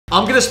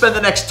I'm gonna spend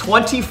the next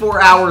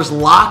 24 hours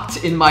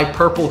locked in my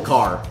purple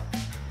car.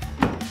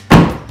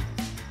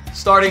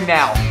 Starting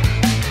now.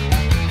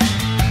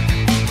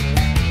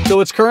 So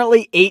it's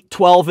currently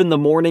 8:12 in the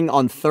morning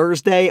on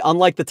Thursday.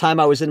 Unlike the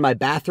time I was in my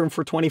bathroom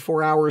for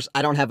 24 hours,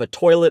 I don't have a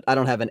toilet, I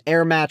don't have an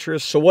air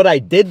mattress. So what I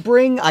did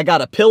bring, I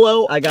got a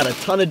pillow, I got a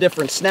ton of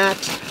different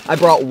snacks, I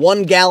brought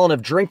 1 gallon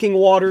of drinking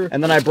water,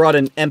 and then I brought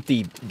an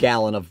empty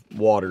gallon of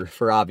water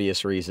for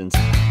obvious reasons.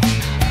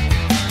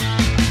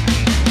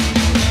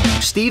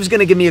 Steve's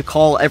gonna give me a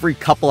call every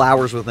couple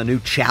hours with a new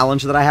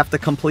challenge that I have to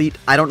complete.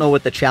 I don't know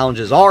what the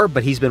challenges are,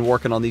 but he's been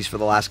working on these for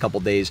the last couple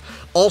days.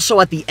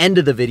 Also, at the end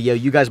of the video,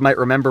 you guys might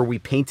remember we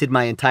painted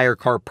my entire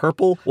car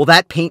purple. Well,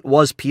 that paint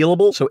was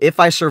peelable, so if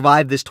I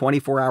survive this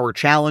 24-hour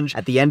challenge,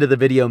 at the end of the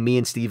video, me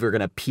and Steve are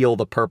gonna peel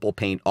the purple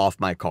paint off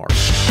my car.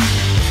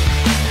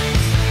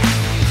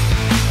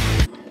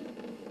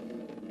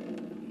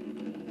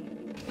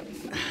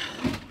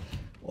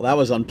 Well, that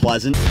was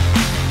unpleasant.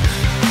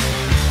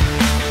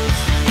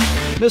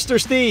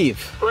 Mr.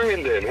 Steve.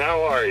 Brandon,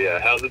 how are you?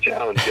 How's the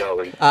challenge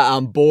going?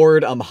 I'm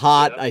bored, I'm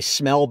hot, I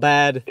smell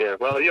bad. Yeah,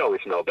 well, you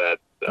always smell bad.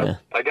 So Yeah.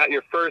 I got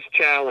your first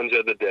challenge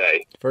of the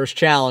day. First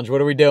challenge,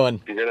 what are we doing?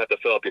 You're going to have to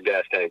fill up your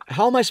gas tank.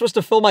 How am I supposed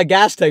to fill my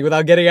gas tank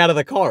without getting out of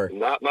the car?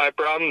 Not my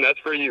problem. That's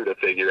for you to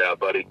figure out,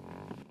 buddy.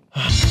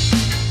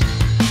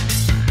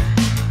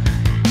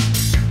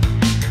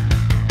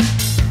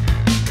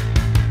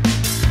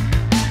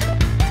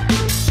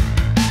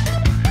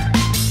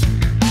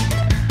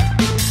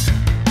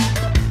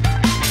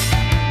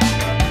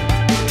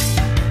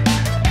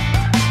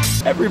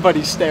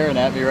 Everybody's staring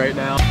at me right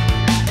now.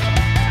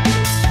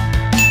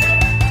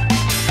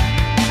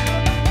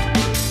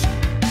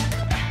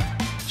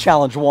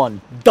 Challenge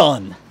 1,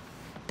 done.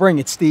 Bring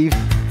it, Steve.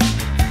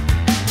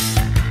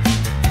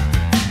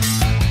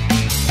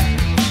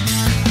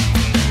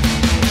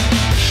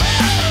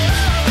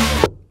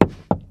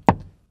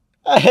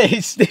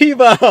 Hey,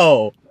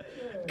 Steve-O!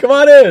 Come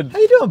on in. How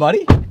you doing,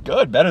 buddy?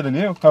 Good, better than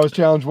you. How was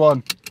challenge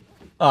 1?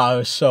 Oh, it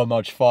was so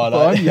much fun.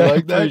 Fun? You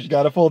like that? You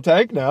got a full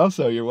tank now,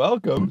 so you're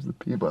welcome. Where's the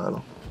pee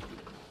bottle?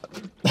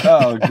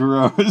 Oh,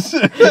 gross.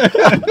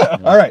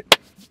 All right.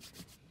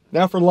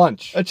 Now for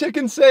lunch. A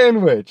chicken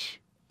sandwich.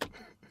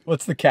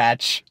 What's the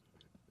catch?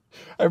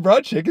 I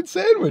brought chicken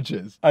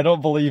sandwiches. I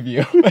don't believe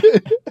you. Show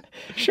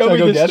Should I me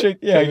go this get it?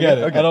 chicken. Yeah, Should I I go get get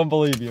it. it? Okay. I don't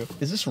believe you.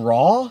 Is this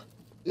raw?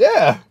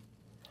 Yeah.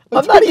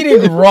 I'm not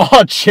eating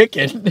raw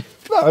chicken.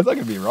 No, it's not going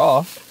to be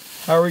raw.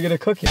 How are we going to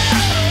cook it?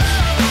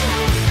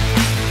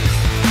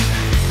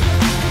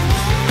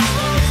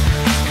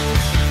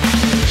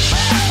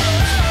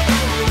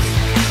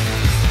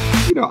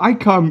 You know, I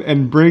come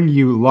and bring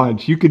you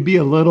lunch. You could be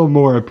a little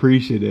more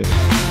appreciative.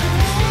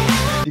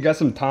 You got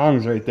some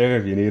tongs right there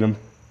if you need them.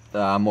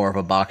 I'm more of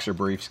a boxer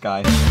briefs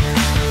guy.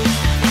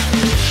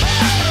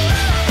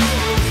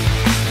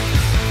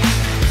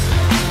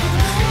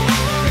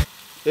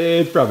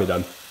 It's probably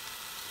done.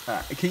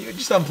 Can you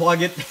just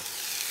unplug it?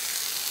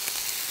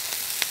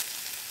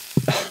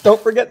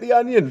 Don't forget the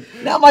onion.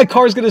 Now my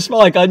car's going to smell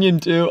like onion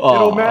too. Oh.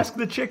 It'll mask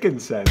the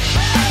chicken scent.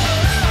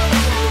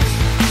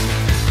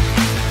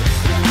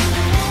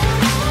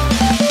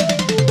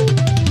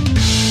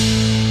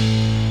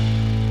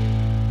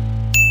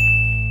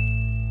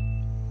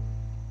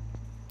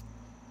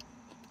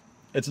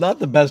 It's not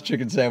the best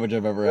chicken sandwich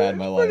I've ever had in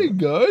my life. Pretty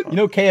good. You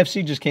know,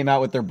 KFC just came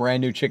out with their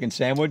brand new chicken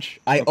sandwich.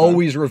 I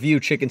always review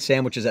chicken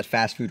sandwiches at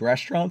fast food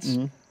restaurants.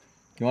 You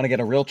want to get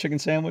a real chicken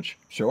sandwich?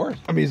 Sure.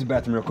 I'm using the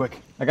bathroom real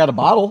quick. I got a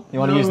bottle. You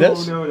want to use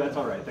this? No, that's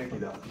all right. Thank you,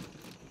 though.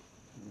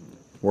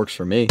 Works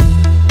for me.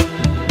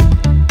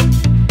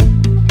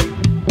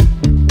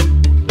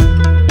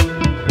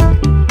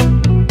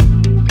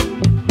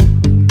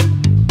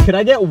 Could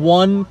I get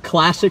 1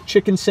 classic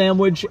chicken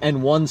sandwich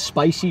and 1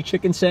 spicy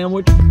chicken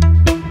sandwich?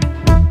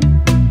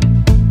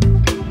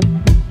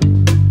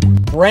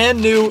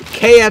 Brand new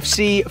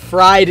KFC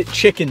fried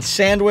chicken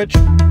sandwich.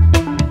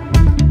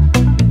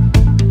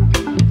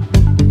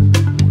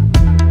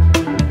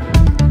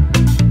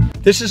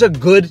 This is a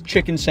good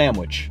chicken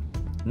sandwich.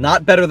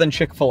 Not better than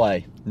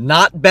Chick-fil-A.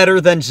 Not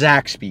better than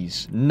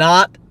Zaxby's.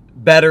 Not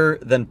better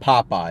than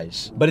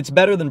Popeyes. But it's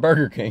better than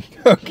Burger King.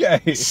 Okay.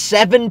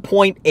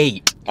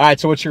 7.8. All right,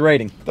 so what's your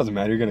rating? Doesn't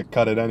matter. You're going to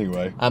cut it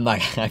anyway. I'm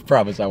not, I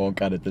promise I won't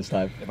cut it this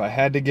time. If I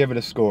had to give it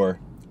a score,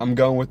 I'm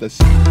going with a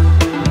C.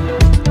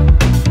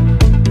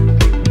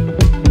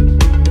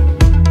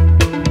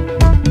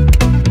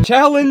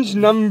 Challenge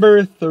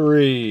number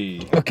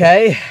 3.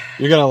 Okay.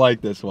 You're going to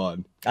like this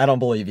one. I don't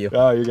believe you.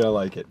 Oh, you're going to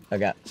like it.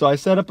 Okay. So I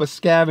set up a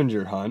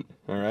scavenger hunt,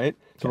 all right?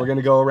 So we're going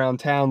to go around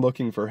town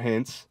looking for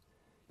hints.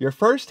 Your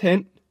first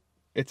hint,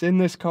 it's in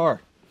this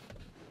car.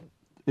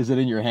 Is it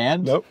in your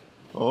hand? Nope.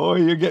 Oh,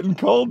 you're getting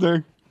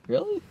colder.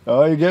 Really?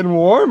 Oh, you're getting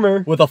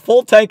warmer. With a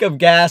full tank of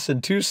gas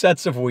and 2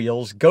 sets of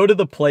wheels, go to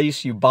the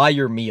place you buy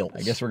your meals.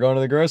 I guess we're going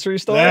to the grocery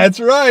store? That's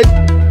right.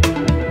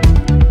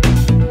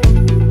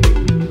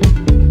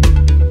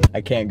 I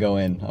can't go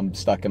in. I'm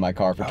stuck in my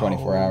car for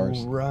 24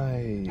 hours.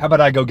 Right. How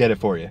about I go get it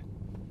for you?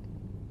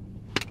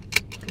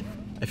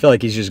 I feel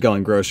like he's just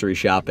going grocery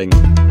shopping.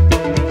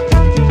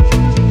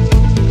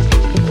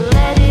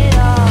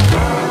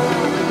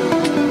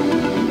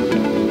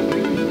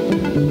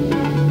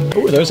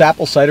 Ooh, are those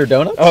apple cider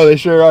donuts? Oh, they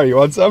sure are. You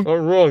want some? Oh,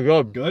 really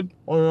good. Good?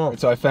 Oh, yeah.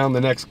 So I found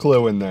the next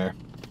clue in there.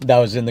 That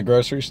was in the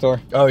grocery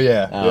store? Oh,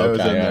 yeah. Oh, Yeah, it was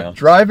okay, in there. yeah.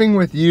 Driving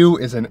with you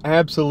is an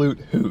absolute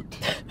hoot.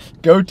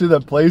 Go to the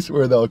place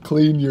where they'll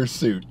clean your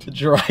suit.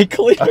 Dry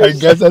cleaners? I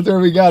guess that's where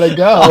we gotta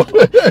go.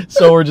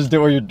 So we're just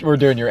doing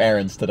your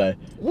errands today.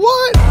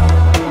 What?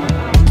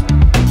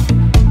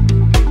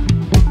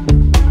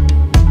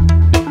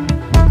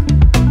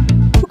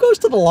 Who goes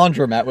to the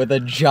laundromat with a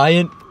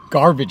giant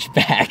garbage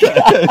bag?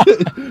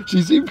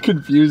 She seemed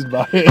confused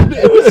by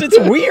it. It's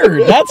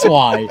weird, that's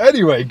why.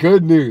 Anyway,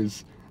 good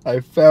news. I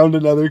found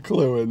another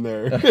clue in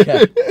there.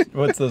 Okay.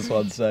 What's this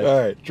one say? All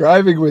right.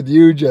 Driving with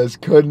you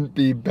just couldn't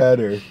be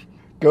better.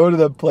 Go to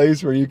the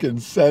place where you can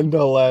send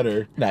a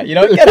letter. Nah, you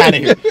know, get out of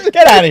here.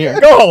 Get out of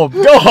here. Go home.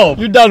 Go home.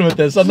 You're done with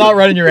this. I'm not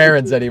running your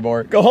errands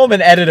anymore. Go home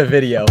and edit a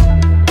video.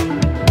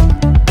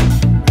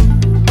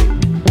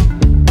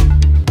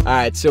 All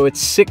right, so it's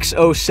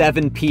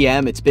 6:07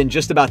 p.m. It's been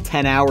just about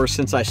 10 hours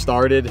since I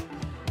started.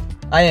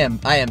 I am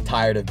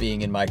tired of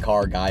being in my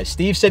car, guys.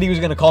 Steve said he was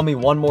going to call me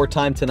one more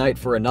time tonight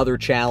for another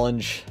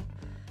challenge.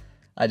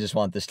 I just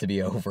want this to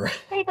be over.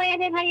 Hey,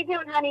 Brandon, how you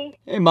doing, honey?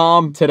 Hey,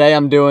 Mom. Today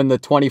I'm doing the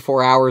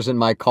 24 hours in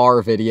my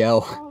car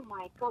video. Oh,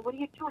 my God, what are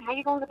you doing? How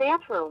you going to the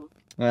bathroom?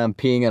 I'm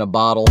peeing in a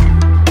bottle.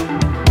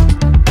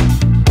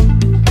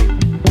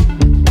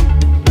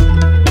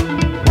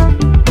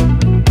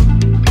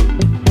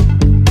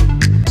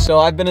 So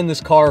I've been in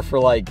this car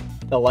for like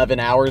 11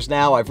 hours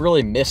now. I've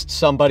really missed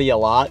somebody a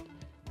lot.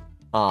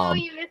 Oh,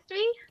 you missed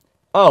me?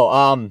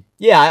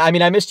 Yeah, I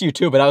mean, I missed you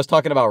too, but I was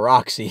talking about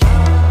Roxy.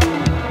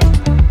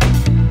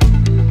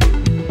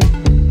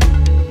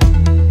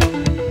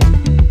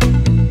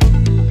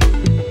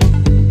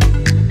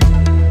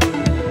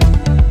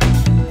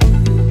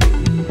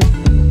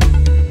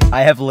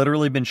 I have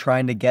literally been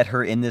trying to get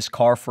her in this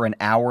car for an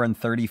hour and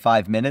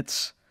 35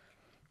 minutes,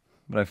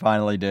 but I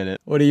finally did it.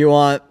 What do you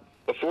want?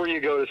 Before you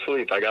go to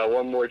sleep, I got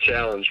one more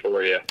challenge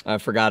for you. I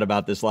forgot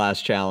about this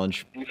last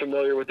challenge. You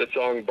familiar with the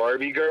song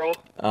Barbie Girl?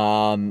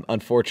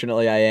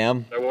 Unfortunately I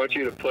am. I want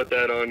you to put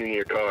that on in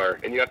your car,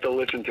 and you have to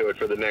listen to it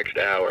for the next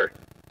hour.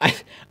 I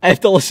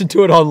have to listen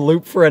to it on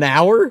loop for an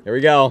hour? Here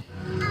we go.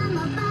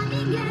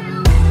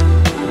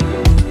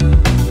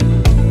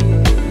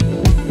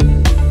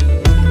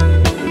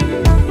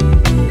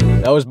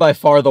 That was by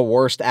far the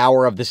worst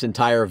hour of this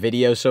entire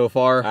video so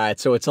far. All right,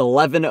 so it's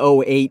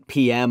 11:08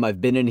 p.m.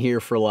 I've been in here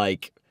for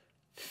like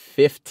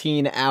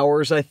 15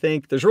 hours, I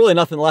think. There's really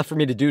nothing left for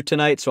me to do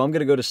tonight, so I'm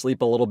gonna go to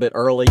sleep a little bit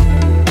early.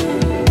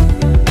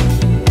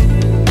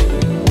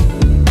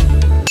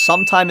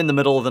 Sometime in the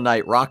middle of the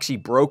night, Roxy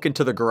broke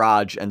into the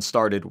garage and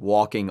started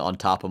walking on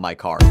top of my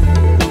car.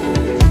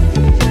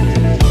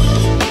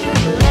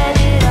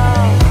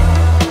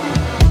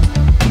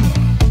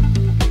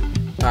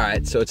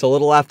 Alright, so it's a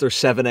little after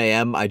 7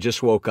 a.m. I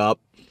just woke up.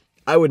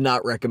 I would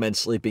not recommend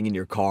sleeping in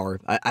your car.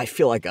 I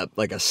feel like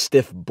a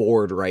stiff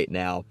board right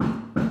now.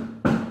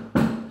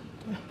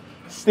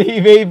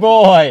 Stevie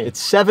boy! It's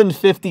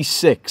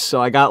 7:56,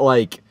 so I got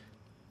like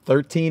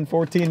 13,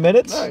 14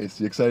 minutes.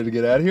 Nice. You excited to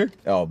get out of here?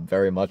 Oh,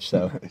 very much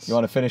so. Nice. You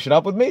want to finish it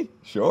up with me?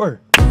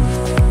 Sure.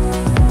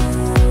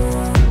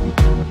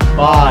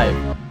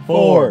 5,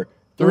 4,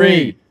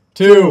 3,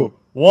 2,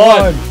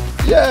 1.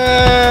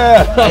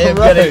 Yeah! I am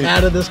All getting right.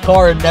 out of this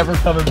car and never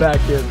coming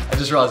back in. I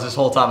just realized this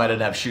whole time I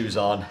didn't have shoes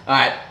on. All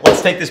right,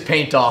 let's take this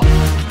paint off.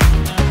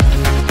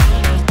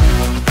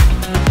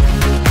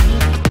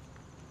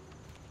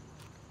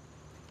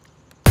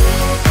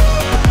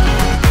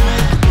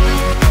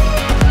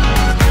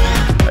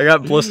 I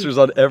got blisters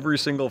on every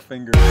single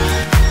finger.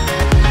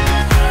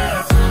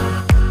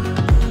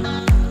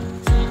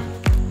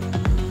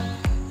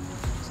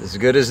 It's as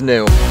good as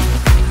new.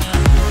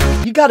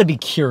 You gotta be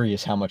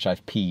curious how much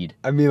I've peed.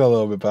 I mean a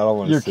little bit, but I don't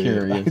want to You're see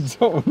curious. it. I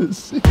don't want to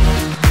see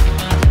it.